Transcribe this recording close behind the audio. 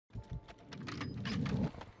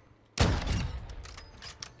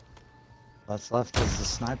What's left is the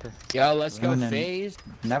sniper. Yo, let's go Ruin and FaZe.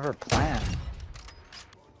 Never plant.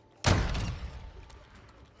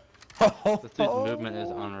 This dude's movement is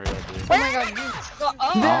unreal, dude. Oh my god,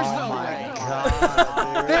 there's no way.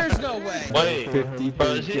 God, There's no way. Wait, 50 bro,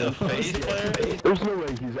 is he a FaZe player? There's no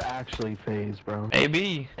way he's actually FaZe, bro.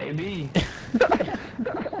 AB.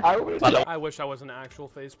 I wish I was an actual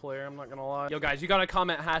FaZe player, I'm not gonna lie. Yo guys, you gotta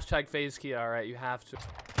comment hashtag FaZe KiaH, alright? You have to.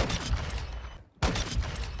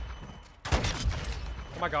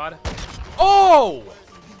 Oh my god. Oh!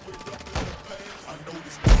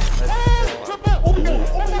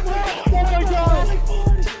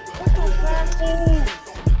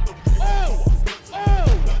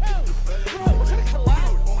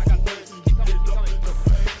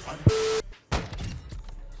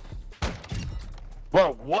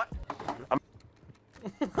 Bro, what? I'm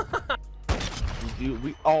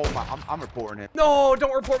reporting it. No,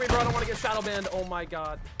 don't report me, bro. I don't want to get shadow banned. Oh my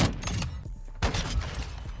god.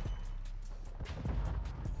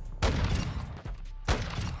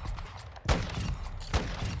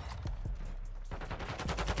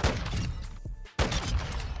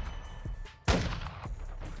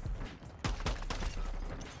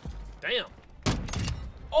 Damn.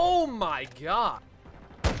 Oh my god.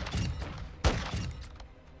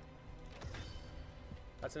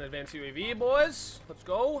 That's an advanced UAV, boys. Let's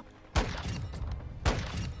go.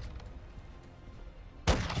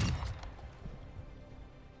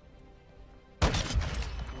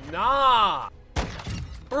 Nah.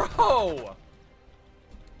 Bro.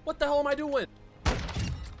 What the hell am I doing?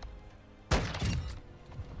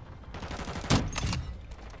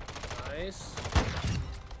 Nice.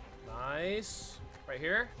 Nice. Right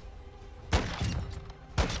here.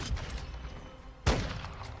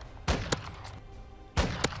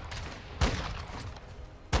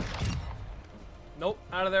 Nope,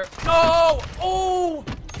 out of there. No! Oh!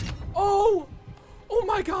 Oh! Oh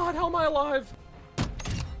my god, how am I alive?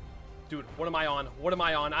 Dude, what am I on? What am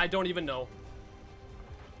I on? I don't even know.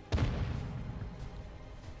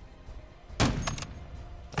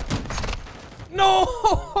 No!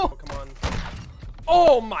 Oh, come on.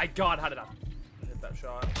 Oh my god, how did I hit that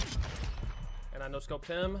shot? And I no-scoped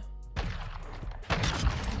him.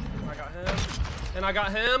 I got him. And I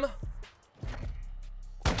got him.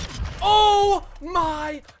 Oh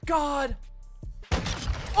my god!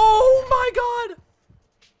 Oh my god!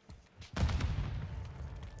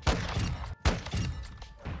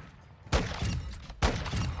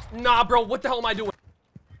 Nah, bro, what the hell am I doing?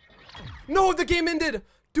 No, the game ended!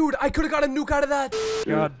 Dude, I could have got a nuke out of that!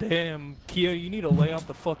 God damn, KiaH, you need to lay off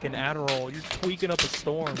the fucking Adderall. You're tweaking up a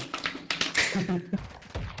storm.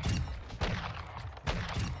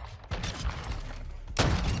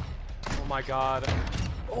 Oh my god.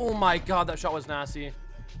 Oh my god, that shot was nasty.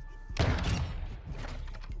 Oh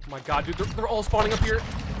my god, dude, they're all spawning up here.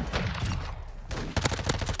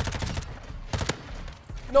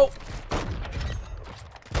 Nope.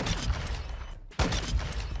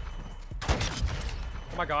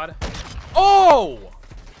 Oh my god. Oh!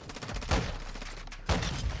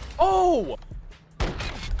 Oh!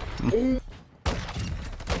 Woo,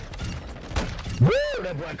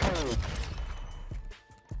 that black hole.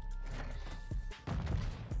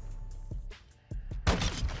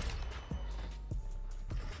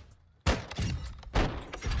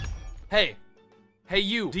 Hey. Hey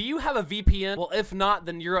you, do you have a VPN? Well, if not,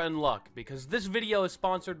 then you're in luck, because this video is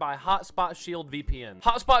sponsored by HOTSPOT Shield VPN.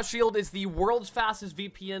 HOTSPOT Shield is the world's fastest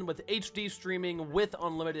VPN with HD streaming with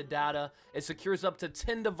unlimited data. It secures up to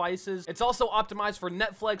 10 devices. It's also optimized for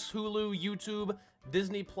Netflix, Hulu, YouTube,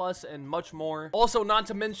 Disney Plus, and much more. Also, not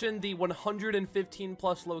to mention the 115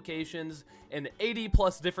 plus locations in 80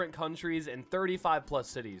 plus different countries and 35 plus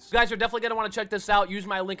cities. You guys are definitely gonna want to check this out. Use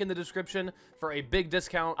my link in the description for a big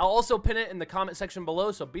discount. I'll also pin it in the comment section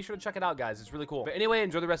below, so be sure to check it out, guys. It's really cool. But anyway,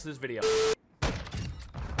 enjoy the rest of this video.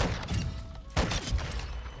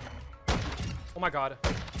 Oh my god.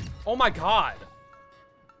 Oh my god.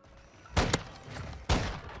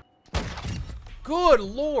 Good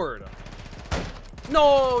lord.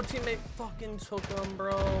 No, teammate fucking took him,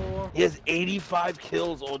 bro. He has 85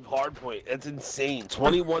 kills on hardpoint. That's insane.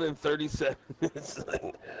 21 and 37.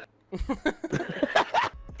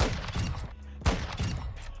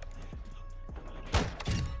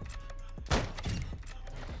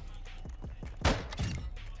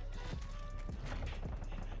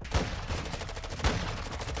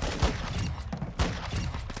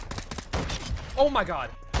 Oh my god.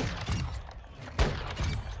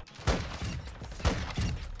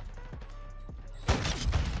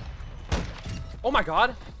 Oh my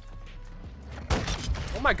god.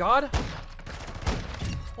 Oh my god.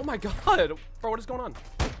 Oh my god. Bro, what is going on?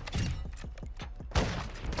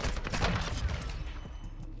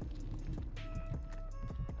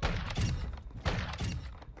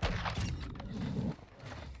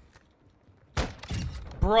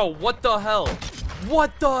 Bro, what the hell?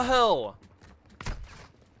 What the hell?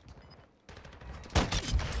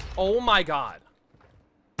 Oh my god.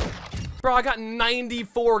 Bro, I got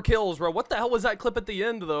 94 kills, bro. What the hell was that clip at the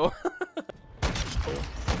end, though?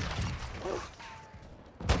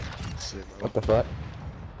 What the fuck?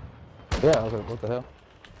 Yeah, I was like, what the hell?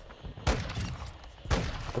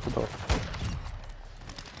 What's the door?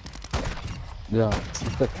 Yeah.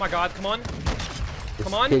 Oh my god, come on.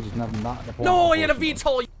 Come on. Cage is not in the point, No, he had a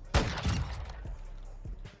unfortunately. VTOL.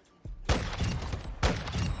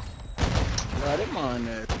 Let him on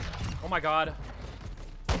it. Oh my god.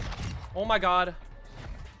 Oh my god.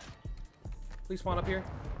 Please spawn up here.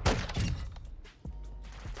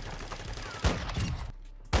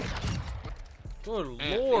 Good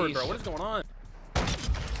lord, bro. What is going on?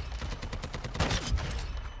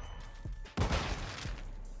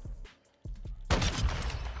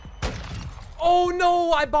 Oh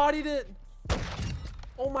no, I bodied it.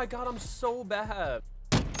 Oh my god, I'm so bad.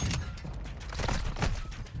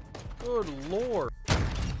 Good lord.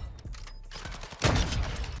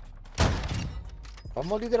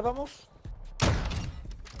 Vamos, líder, vamos.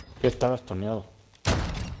 Que estaba estoneado.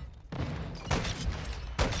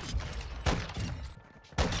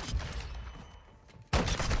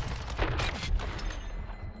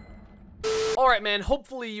 Alright, man,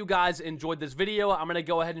 hopefully you guys enjoyed this video. I'm gonna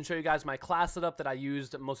go ahead and show you guys my class setup that I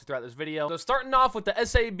used mostly throughout this video. So starting off with the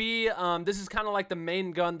SAB, this is kind of like the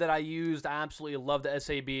main gun that I used. I absolutely love the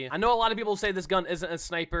SAB. I know a lot of people say this gun isn't a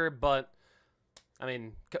sniper, but I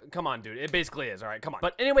mean, come on, dude. It basically is. All right, come on.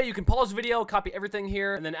 But anyway, you can pause the video, copy everything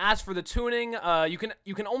here, and then as for the tuning, you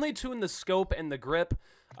can only tune the scope and the grip.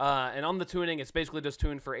 And on the tuning, it's basically just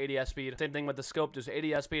tuned for ADS speed. Same thing with the scope, just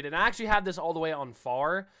ADS speed. And I actually have this all the way on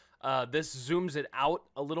far. This zooms it out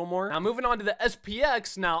a little more. Now, moving on to the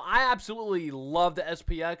SPX. Now, I absolutely love the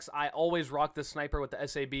SPX. I always rock this sniper with the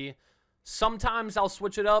SAB. Sometimes I'll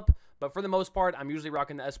switch it up, but for the most part, I'm usually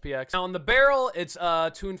rocking the SPX. Now, on the barrel, it's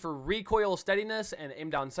tuned for recoil steadiness and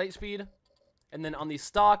aim down sight speed. And then on the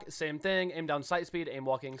stock, same thing, aim down sight speed, aim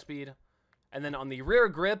walking speed. And then on the rear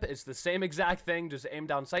grip, it's the same exact thing, just aim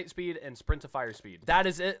down sight speed and sprint to fire speed. That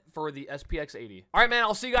is it for the SPX 80. All right, man,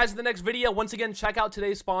 I'll see you guys in the next video. Once again, check out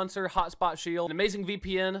today's sponsor, HOTSPOT Shield, an amazing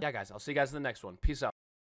VPN. Yeah, guys, I'll see you guys in the next one. Peace out.